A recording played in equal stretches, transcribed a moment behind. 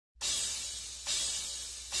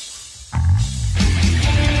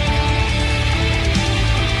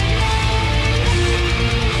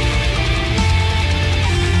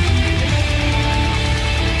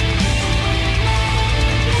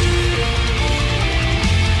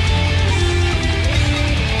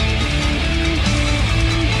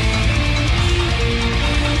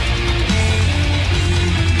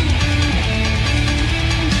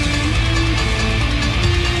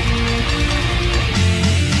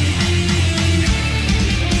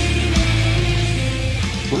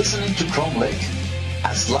Listening to Kromlekh,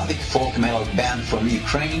 a Slavic folk melodic band from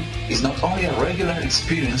Ukraine, is not only a regular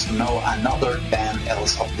experience to know another band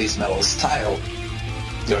else of this melodic style.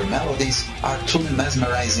 Their melodies are truly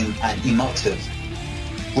mesmerizing and emotive.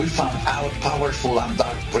 We found out powerful and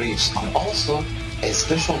dark riffs and also a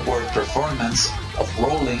special word performance of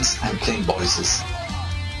rollings and clean voices.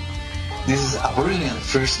 This is a brilliant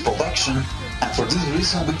first production, and for this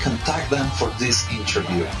reason we contact them for this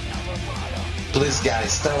interview. Please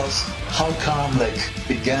guys, tell us how Kromlekh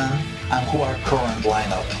began and who are current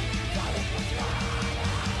lineup.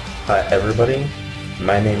 Hi everybody,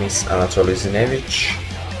 my name is Anatoly Zinevich.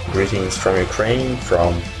 Greetings from Ukraine,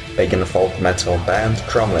 from Pagan folk metal band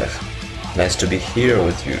Kromlekh. Nice to be here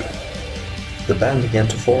with you. The band began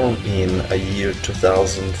to form in a year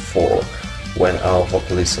 2004, when our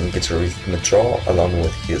vocalist and guitarist Metro, along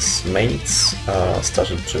with his mates,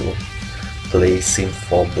 started to play synth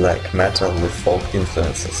black metal with folk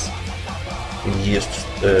influences. In years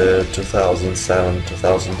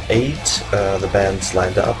 2007-2008, the band's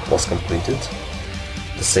lineup was completed.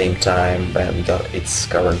 At the same time, the band got its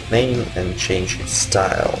current name and changed its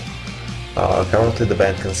style. Currently, the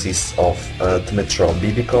band consists of Dmitro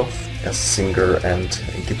Bibikov as singer and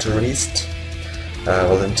guitarist,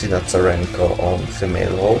 Valentina Tsarenko on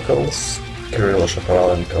female vocals, Kirill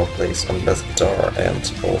Shapovalenko plays on bass guitar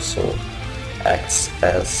and also acts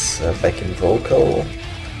as backing vocal,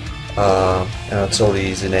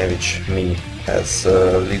 Anatoly Zinevich, me, as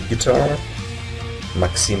lead guitar,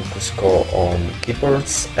 Maxim Kusko on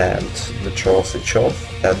keyboards, and Dmitro Sychov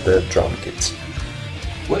at the drum kit.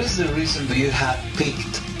 What is the reason you have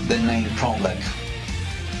picked the name Kromlekh?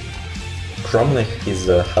 Kromlekh is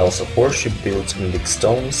a house of worship built in big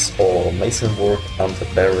stones or mason work on the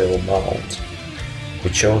burial mound. We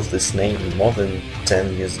chose this name more than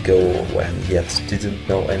 10 years ago when yet didn't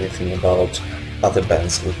know anything about other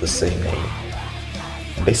bands with the same name.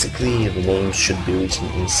 Basically, the name should be written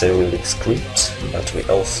in Cyrillic script, but we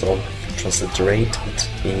also transliterate it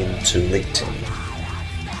into Latin.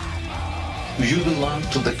 Do you belong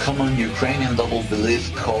to the common Ukrainian double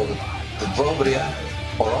belief called the Vobria,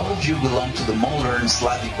 or all of you belong to the modern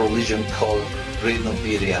Slavic religion called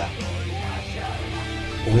Rinoviria?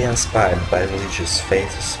 We are inspired by religious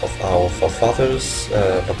faiths of our forefathers,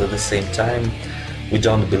 but at the same time, we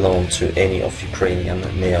don't belong to any of Ukrainian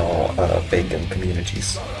neo-pagan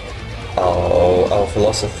communities. Our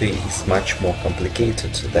philosophy is much more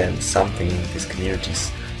complicated than something these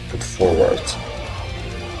communities put forward.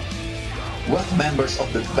 What members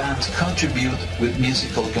of the band contribute with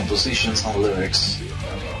musical compositions and lyrics?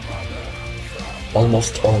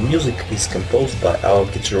 Almost all music is composed by our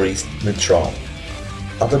guitarist Metro.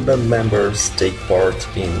 Other band members take part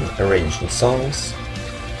in arranging songs.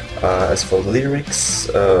 As for the lyrics,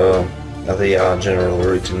 they are generally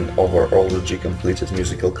written over already completed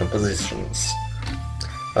musical compositions.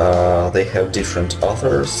 They have different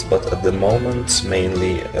authors, but at the moment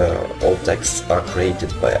mainly all texts are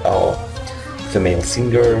created by our female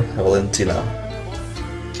singer Valentina.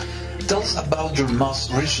 Tell us about your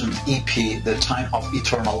most recent EP, The Time of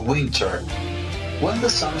Eternal Winter. When the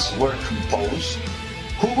songs were composed,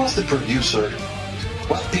 who was the producer?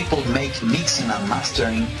 What people make mixing and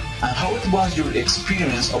mastering, and how it was your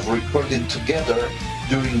experience of recording together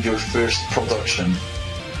during your first production?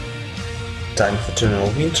 Time of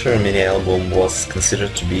Eternal Winter mini-album was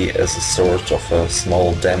considered to be as a sort of a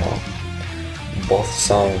small demo. Both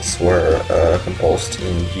songs were composed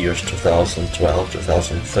in years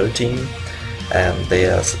 2012-2013, and they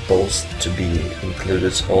are supposed to be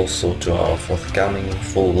included also to our forthcoming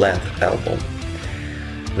full-length album.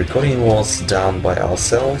 Recording was done by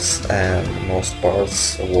ourselves, and most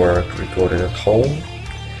parts were recorded at home.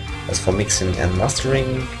 As for mixing and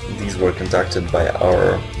mastering, these were conducted by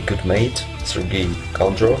our good mate Sergei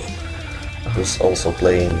Kaldrov, who's also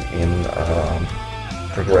playing in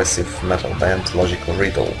progressive metal band Logical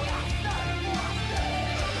Riddle.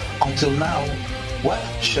 Until now, what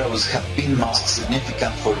shows have been most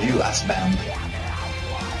significant for you as band?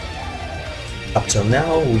 Up till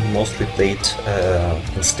now, we mostly played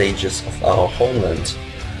in stages of our homeland.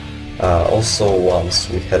 Also, once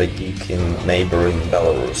we had a gig in neighboring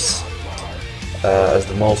Belarus. As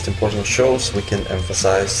the most important shows, we can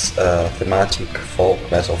emphasize thematic folk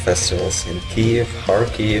metal festivals in Kiev,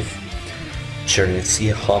 Kharkiv,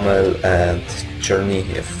 Chernivtsi, Homel and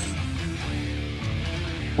Chernihiv.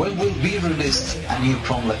 When will be released a new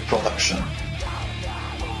Kromlekh production?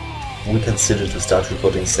 We consider to start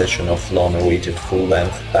recording session of long-awaited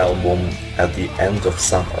full-length album at the end of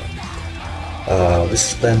summer.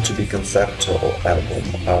 This is planned to be conceptual album,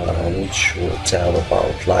 which will tell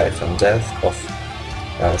about life and death of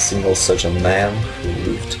single such a man who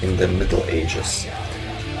lived in the Middle Ages,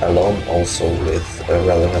 along also with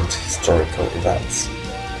relevant historical events.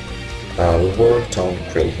 We worked on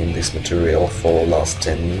creating this material for the last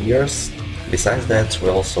 10 years. Besides that, we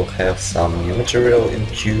also have some new material in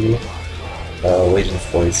queue, waiting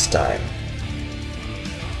for its time.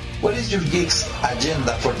 What is your gigs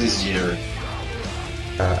agenda for this year?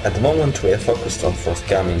 At the moment we are focused on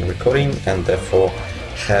forthcoming recording and therefore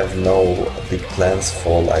have no big plans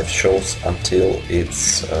for live shows until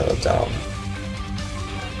it's done.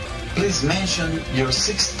 Please mention your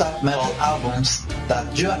 6 top metal albums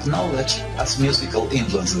that you acknowledge as musical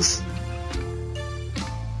influences.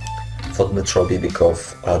 For Dmitro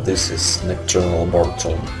Bibikov, this is Nocturnal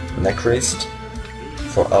Mortal Necrist.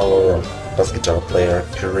 For our bass guitar player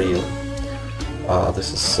Kirill,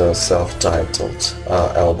 this is a self-titled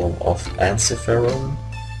album of Anciferum.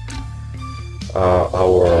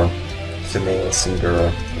 Our female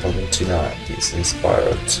singer Valentina is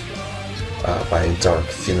inspired by Dark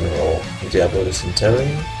Funeral Diabolus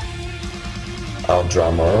Interim. Our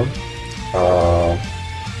drummer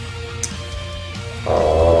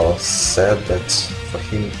said that for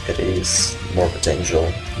him it is more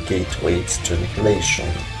potential gateways to annihilation.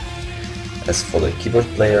 As for the keyboard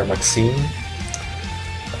player Maxime,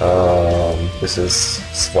 this is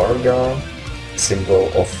Svarga, symbol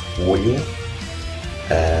of wheel,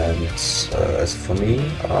 and as for me,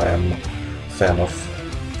 I am a fan of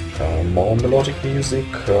more melodic music,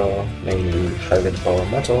 mainly heavy power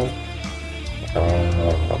metal,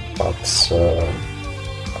 but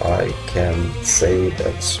I can say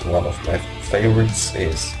that one of my favorites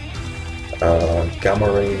is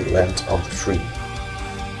Gamma Ray Land of the Free.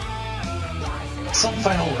 Some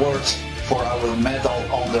final words for our Metal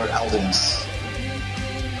Under audience.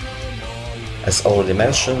 As already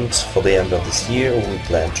mentioned, for the end of this year we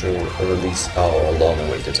plan to release our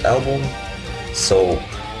long-awaited album, so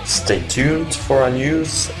stay tuned for our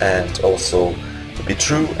news and also be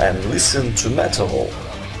true and listen to metal.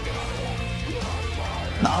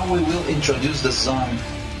 Now we will introduce the song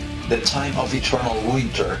The Time of Eternal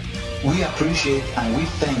Winter. We appreciate and we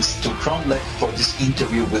thanks to Kromlekh for this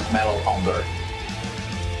interview with Metal Under.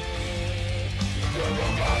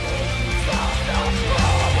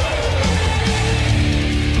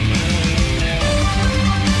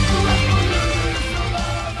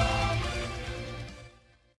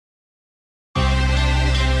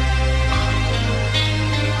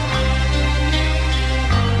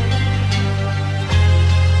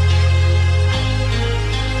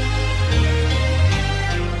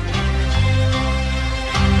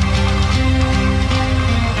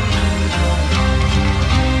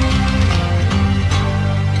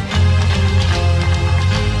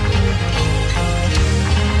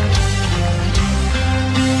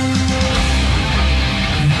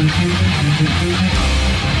 Thank you.